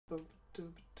I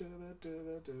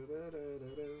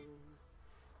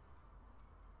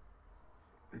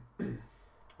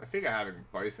figure having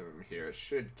both of them here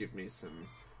should give me some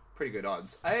pretty good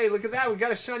odds. Hey, look at that. We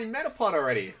got a shiny Metapod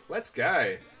already. Let's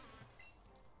go.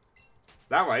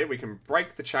 That way we can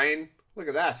break the chain. Look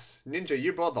at that. Ninja,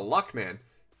 you brought the luck, man.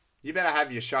 You better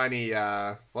have your shiny,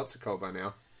 what's it called by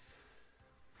now?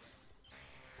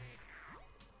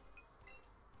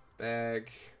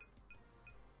 Bag.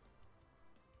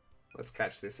 Let's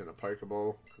catch this in a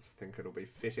Pokeball, because I think it'll be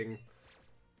fitting.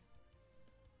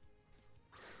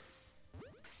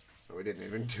 Oh, we didn't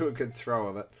even do a good throw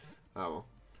of it. Oh well.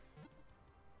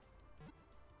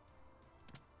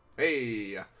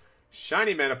 Hey!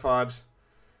 Shiny Metapod.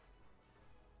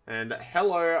 And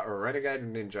hello, Renegade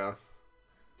Ninja.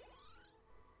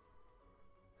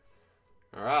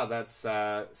 Alright, that's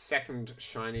second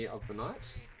shiny of the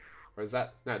night. Or is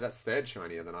that... No, that's third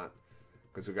shiny of the night.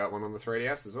 Because we got one on the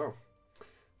 3DS as well.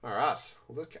 Alright,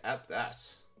 look at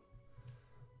that.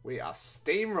 We are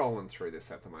steamrolling through this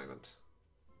at the moment.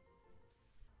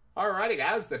 Alrighty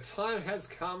guys, the time has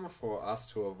come for us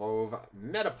to evolve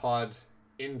Metapod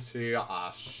into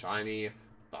our shiny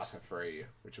Butterfree,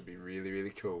 which will be really, really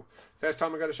cool. First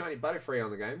time I got a shiny Butterfree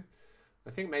on the game. I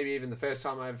think maybe even the first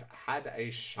time I've had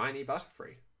a shiny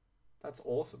Butterfree. That's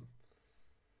awesome.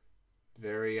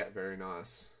 Very, very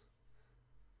nice.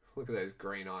 Look at those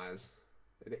green eyes.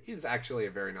 It is actually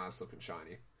a very nice looking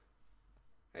shiny.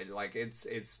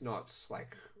 It's not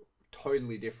like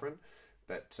totally different,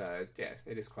 but yeah,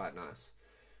 it is quite nice.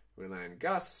 We learn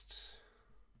Gust.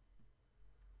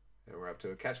 And we're up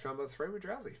to a catch combo 3 with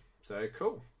Drowsy. So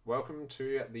cool. Welcome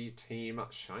to the Team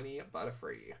Shiny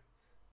Butterfree.